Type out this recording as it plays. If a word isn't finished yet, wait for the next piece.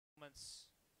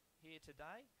performance here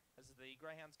today as the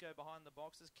greyhounds go behind the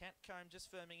boxes. Catcomb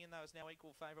just firming in though is now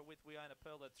equal favourite with We Own a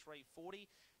Pearl at $3.40.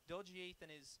 Dodgy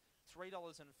Ethan is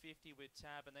 $3.50 with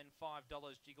Tab, and then $5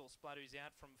 Jiggle Splat, who's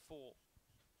out from 4.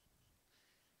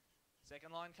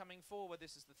 Second line coming forward.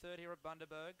 This is the third here at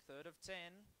Bundaberg, third of 10.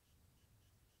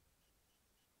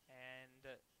 And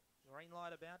green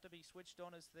light about to be switched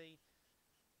on as the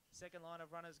second line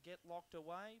of runners get locked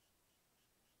away.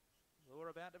 Lure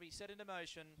about to be set into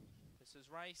motion. This is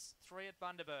race 3 at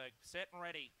Bundaberg. Set and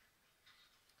ready.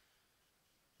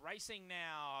 Racing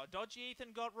now. Dodgy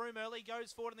Ethan got room early,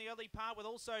 goes forward in the early part with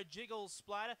also Jiggle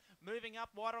Splatter. Moving up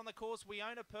wider on the course, We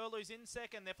Own a Pearl, who's in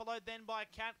second. They're followed then by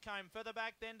Catcomb. Further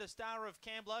back then to Star of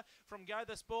Cambler from Go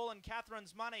the Spool and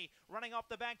Catherine's Money. Running off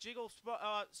the back, Jiggle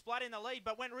Splat in the lead,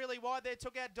 but went really wide there.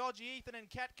 Took out Dodgy Ethan, and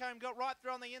Catcomb got right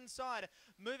through on the inside.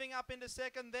 Moving up into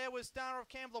second, there was Star of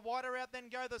Cambler. Wider out then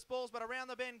Go the Spools, but around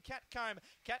the bend, Catcomb.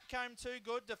 Catcomb too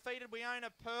good. Defeated We Own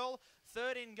a Pearl.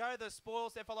 Third in Go the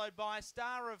Spoils. They're followed by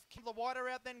Star of Cambler. Wider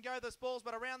out then Go the Spoils,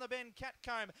 but around the bend,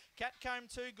 Catcomb. Catcomb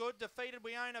too good. Defeated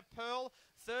We Own a Pearl.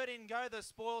 Third in Go the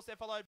Spoils. They're followed